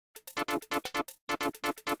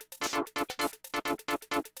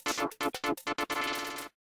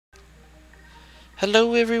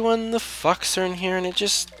Hello everyone, the Fox are in here, and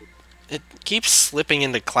it keeps slipping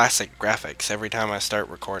into classic graphics every time I start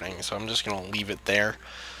recording, so I'm just gonna leave it there.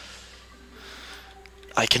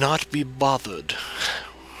 I cannot be bothered.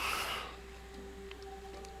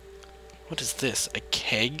 What is this? A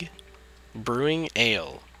keg? Brewing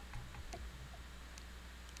ale.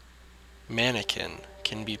 Mannequin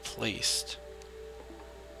can be placed.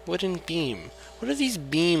 Wooden beam. What are these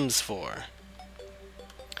beams for?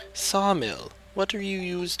 Sawmill. What are you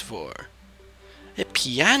used for? A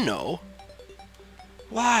piano?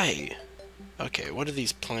 Why? Okay, what do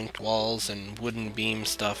these planked walls and wooden beam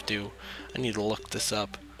stuff do? I need to look this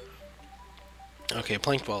up. Okay,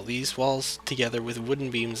 planked wall. These walls, together with wooden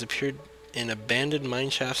beams, appeared in abandoned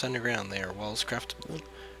mine shafts underground. They are walls crafted.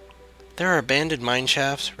 There are abandoned mine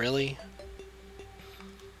shafts? Really?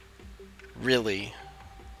 Really?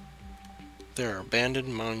 There are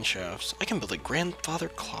abandoned mine shafts. I can build a grandfather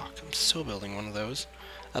clock. I'm so building one of those.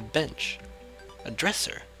 A bench. A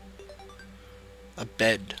dresser. A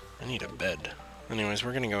bed. I need a bed. Anyways,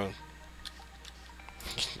 we're gonna go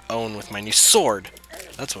own with my new sword.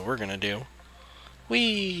 That's what we're gonna do.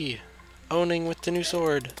 Whee! Owning with the new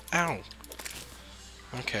sword. Ow!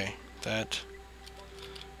 Okay, that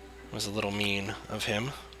was a little mean of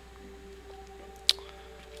him.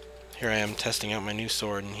 Here I am testing out my new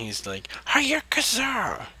sword, and he's like,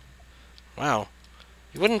 Hayakaza! Wow.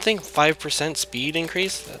 You wouldn't think 5% speed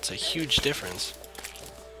increase? That's a huge difference.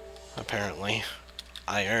 Apparently.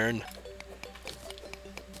 Iron.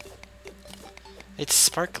 It's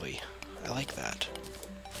sparkly. I like that.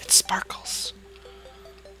 It sparkles.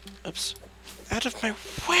 Oops. Out of my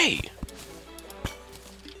way!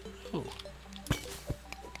 Ooh.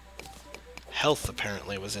 Health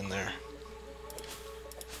apparently was in there.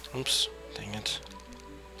 Oops. Dang it.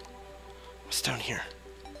 What's down here?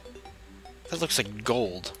 That looks like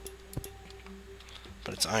gold.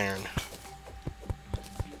 But it's iron.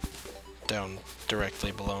 Down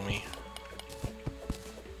directly below me.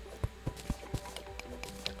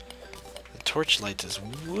 The torchlight is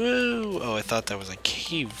woo! Oh, I thought that was a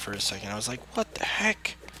cave for a second. I was like, what the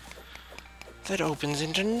heck? That opens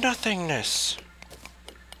into nothingness.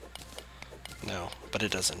 No, but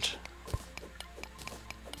it doesn't.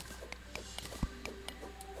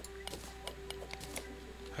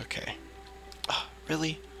 Okay. Ah,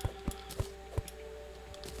 really?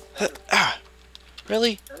 Ah!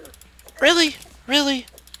 Really? Really? Really?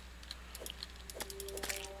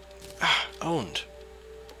 Ah, owned.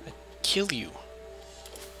 I'd kill you.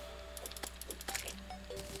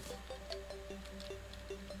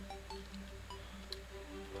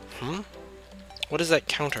 What is that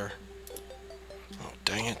counter? Oh,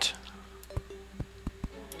 dang it.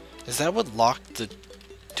 Is that what locked the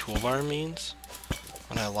toolbar means?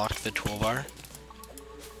 When I locked the toolbar?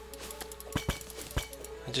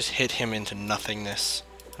 I just hit him into nothingness.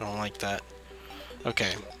 I don't like that.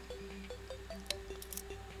 Okay.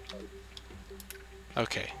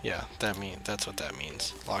 Okay, yeah, that's what that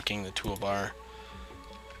means. Locking the toolbar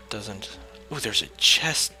doesn't... Ooh, there's a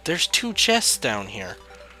chest. There's 2 chests down here.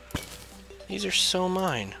 These are so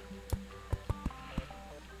mine.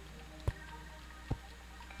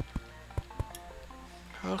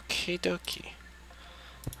 Okie dokie.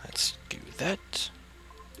 Let's do that.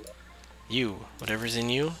 You, whatever's in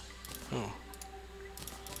you. Oh.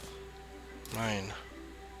 Mine.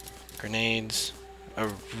 Grenades. A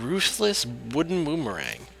ruthless wooden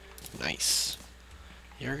boomerang. Nice.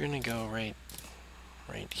 You're gonna go right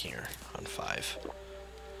here on 5.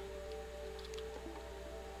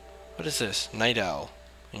 What is this? Night owl.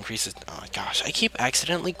 Increases... Oh gosh, I keep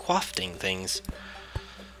accidentally quaffing things.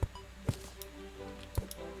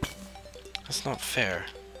 That's not fair.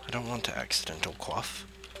 I don't want to accidental quaff.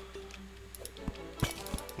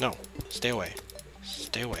 No. Stay away.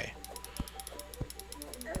 Stay away.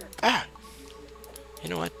 Ah! You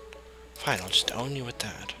know what? Fine, I'll just own you with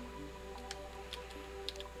that.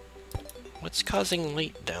 What's causing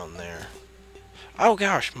light down there? Oh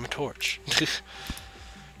gosh, my torch.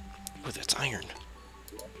 Oh, that's iron.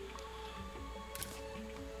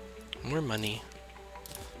 More money.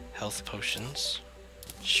 Health potions.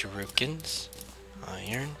 Shurikens.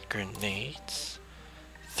 Iron. Grenades.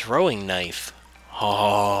 Throwing knife.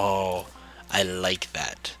 Oh, I like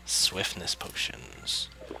that. Swiftness potions.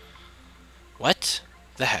 What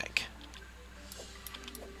the heck?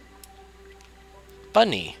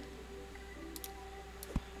 Bunny.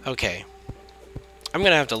 Okay. I'm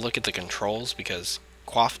gonna have to look at the controls because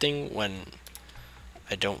quaffing when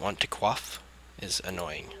I don't want to quaff is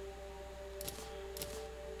annoying.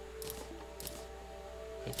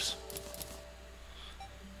 Oops.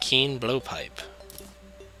 Keen blowpipe.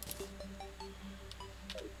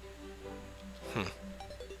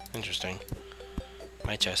 interesting.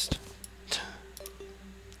 My chest.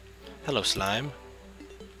 Hello, slime.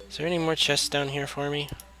 Is there any more chests down here for me?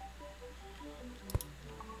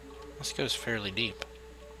 This goes fairly deep.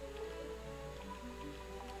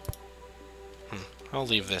 I'll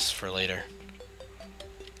leave this for later.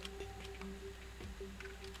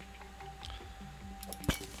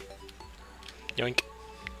 Yoink.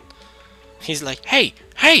 He's like, hey!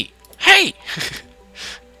 Hey! Hey!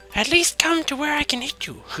 At least come to where I can hit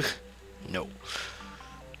you. No.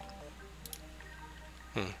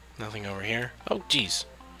 Nothing over here. Oh, jeez.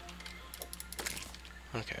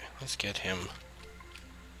 Okay, let's get him.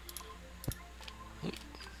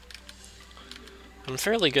 I'm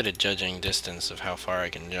fairly good at judging distance of how far I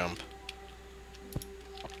can jump.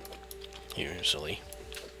 Usually.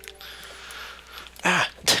 Ah!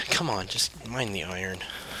 Come on, just mine the iron.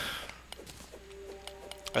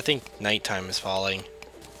 I think nighttime is falling.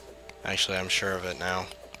 Actually, I'm sure of it now.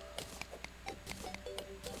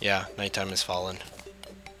 Yeah, nighttime is fallen.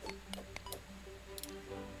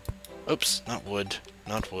 Oops, not wood.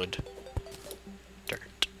 Not wood.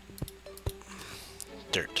 Dirt.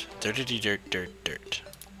 Dirt. Dirty dirt, dirt, dirt.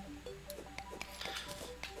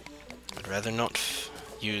 I'd rather not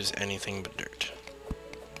use anything but dirt.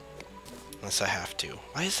 Unless I have to.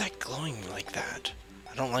 Why is that glowing like that?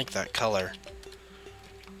 I don't like that color.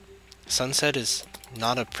 Sunset is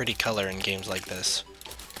not a pretty color in games like this.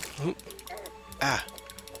 Ooh. Ah!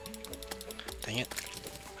 Dang it.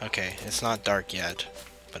 Okay, it's not dark yet,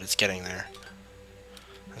 but it's getting there.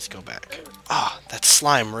 Let's go back. Ah! That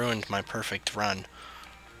slime ruined my perfect run.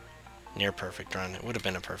 Near perfect run. It would have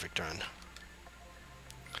been a perfect run.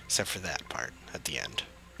 Except for that part at the end.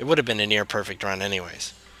 It would have been a near perfect run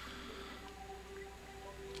anyways.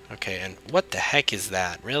 Okay, and what the heck is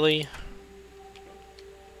that? Really?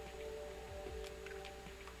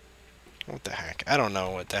 What the heck? I don't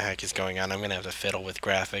know what the heck is going on. I'm gonna have to fiddle with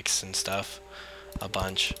graphics and stuff a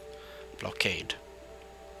bunch. Blockade.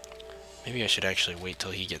 Maybe I should actually wait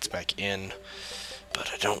till he gets back in,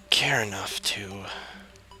 but I don't care enough to.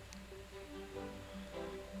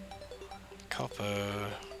 Copper.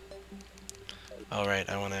 Alright,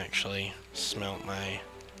 I want to actually smelt my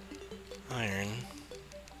iron.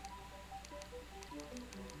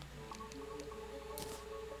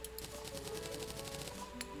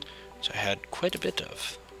 Which I had quite a bit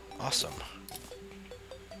of. Awesome.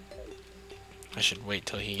 I should wait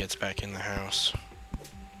till he gets back in the house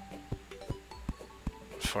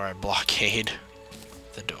before I blockade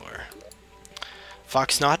the door.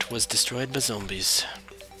 Foxknot was destroyed by zombies.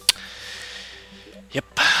 Yep.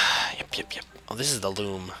 Yep. Oh, this is the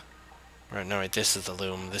loom. Right, no, wait, this is the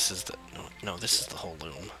loom. This is the... No, this is the whole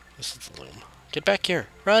loom. This is the loom. Get back here.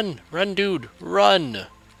 Run! Run, dude! Run!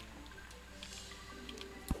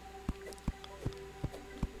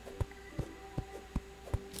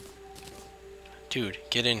 Dude,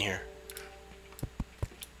 get in here.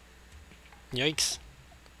 Yikes.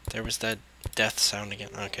 There was that death sound again.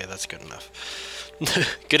 Okay, that's good enough.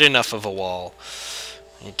 Good enough of a wall.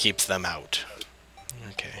 It keeps them out.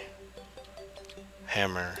 Okay.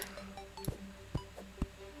 Hammer.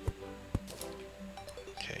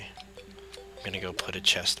 Okay. I'm gonna go put a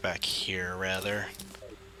chest back here, rather.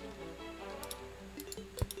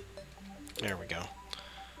 There we go.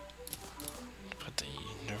 Put the...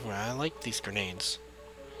 I like these grenades.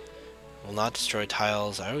 Will not destroy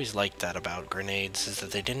tiles. I always liked that about grenades, is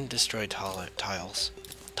that they didn't destroy tiles.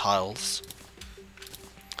 Tiles.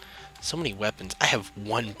 So many weapons. I have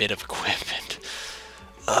one bit of equipment.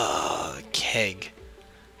 Keg.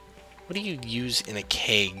 What do you use in a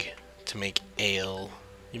keg to make ale?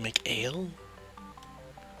 You make ale?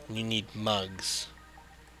 You need mugs.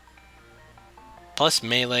 Plus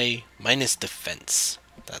melee, minus defense.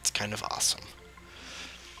 That's kind of awesome.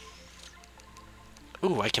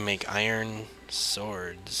 Ooh, I can make iron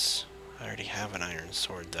swords. I already have an iron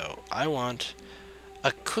sword, though. I want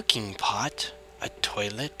a cooking pot, a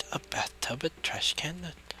toilet, a bathtub, a trash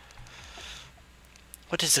can.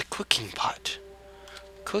 What is a cooking pot?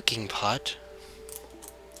 Cooking pot?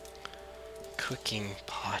 Cooking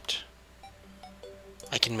pot.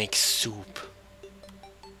 I can make soup.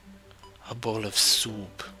 A bowl of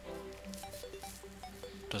soup.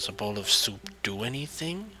 Does a bowl of soup do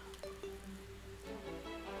anything?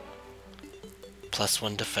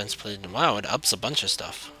 +1 defense plate. Wow, it ups a bunch of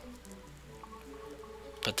stuff.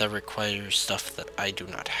 But that requires stuff that I do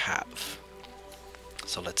not have.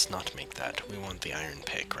 So let's not make that. We want the iron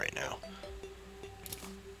pick right now.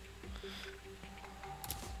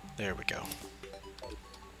 There we go.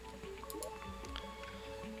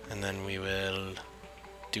 And then we will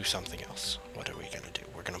do something else. What are we gonna do?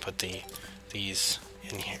 We're gonna put these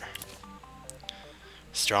in here.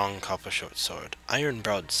 Strong copper short sword. Iron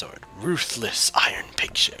broadsword. Ruthless iron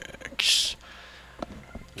pickaxe.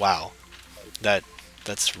 Wow.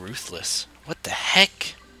 That's ruthless. What the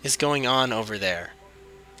heck is going on over there?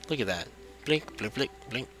 Look at that. Blink, blink, blink,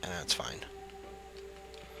 blink. And that's fine.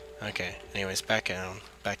 Okay, anyways, back down.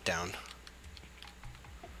 Back down.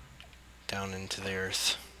 Down into the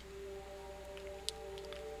earth.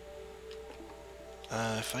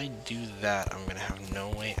 If I do that, I'm gonna have no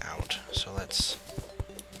way out. So let's...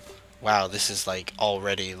 Wow, this is like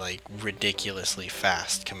already like ridiculously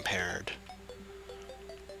fast compared.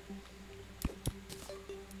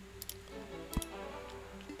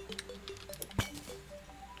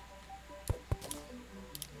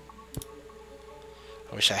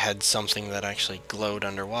 I wish I had something that actually glowed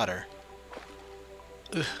underwater.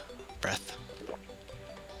 Ugh, breath.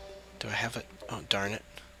 Do I have it? Oh, darn it.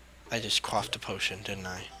 I just quaffed a potion, didn't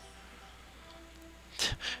I?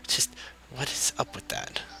 Just, what is up with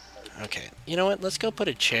that? Okay, you know what? Let's go put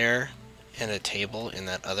a chair and a table in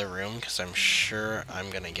that other room, because I'm sure I'm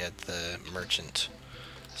going to get the merchant,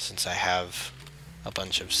 since I have a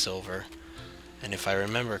bunch of silver. And if I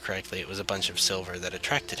remember correctly, it was a bunch of silver that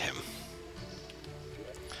attracted him.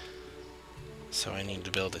 So I need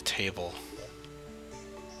to build a table.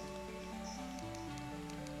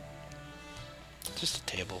 Just a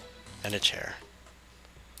table and a chair.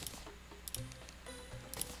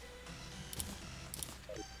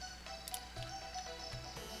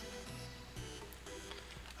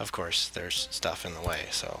 Of course, there's stuff in the way,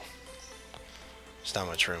 so there's not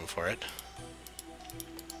much room for it.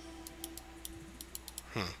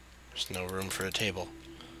 There's no room for a table.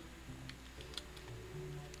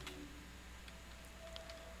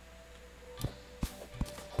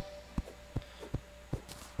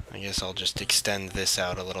 I guess I'll just extend this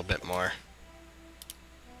out a little bit more.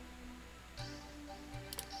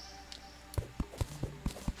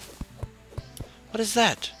 What is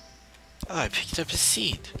that? Oh, I picked up a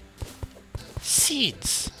seed.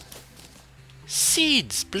 Seeds!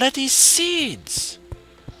 Seeds! Bloody seeds!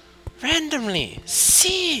 Randomly!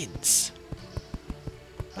 Seeds!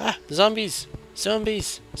 Ah, zombies!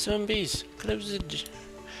 Zombies! Zombies! Close it.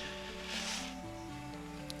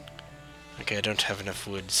 Okay, I don't have enough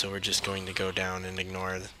wood, so we're just going to go down and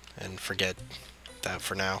ignore and forget that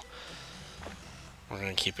for now. We're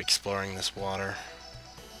going to keep exploring this water.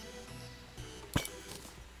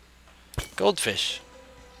 Goldfish!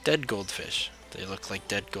 Dead goldfish. They look like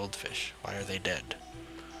dead goldfish. Why are they dead?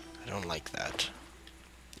 I don't like that.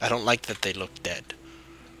 I don't like that they look dead.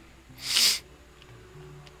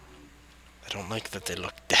 I don't like that they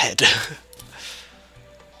look dead.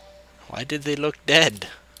 Why did they look dead?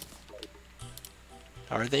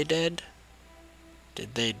 Are they dead?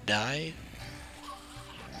 Did they die?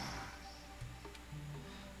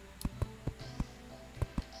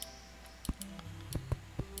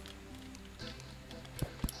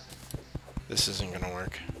 This isn't gonna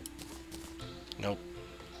work. Nope.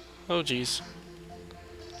 Oh geez.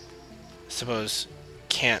 I suppose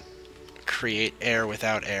can't create air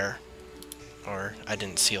without air. Or I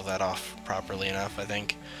didn't seal that off properly enough, I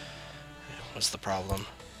think. Was the problem.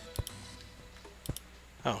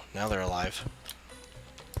 Oh, now they're alive.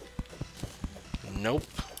 Nope.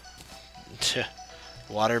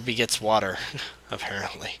 Water begets water,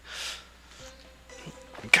 apparently.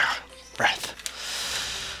 Gah, breath.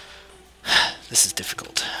 This is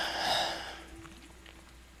difficult.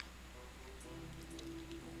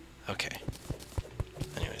 Okay.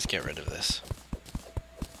 Anyways, get rid of this.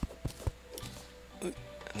 And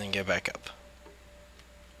then get back up.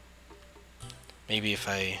 Maybe if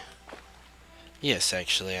I... Yes,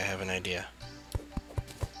 actually, I have an idea.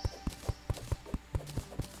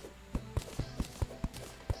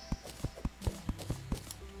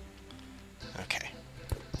 Okay.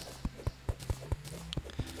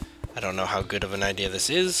 I don't know how good of an idea this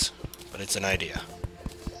is, but it's an idea.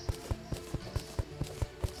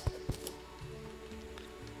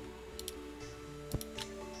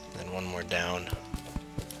 Then one more down.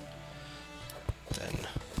 Then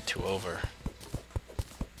two over.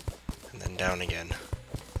 And then down again.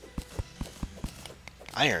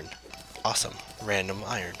 Iron. Awesome. Random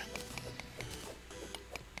iron.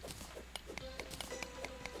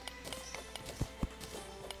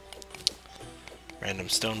 Random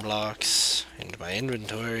stone blocks into my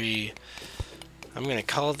inventory. I'm going to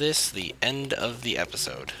call this the end of the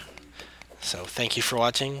episode. So thank you for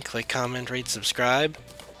watching. Click, comment, rate, subscribe.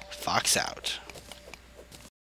 Fox out.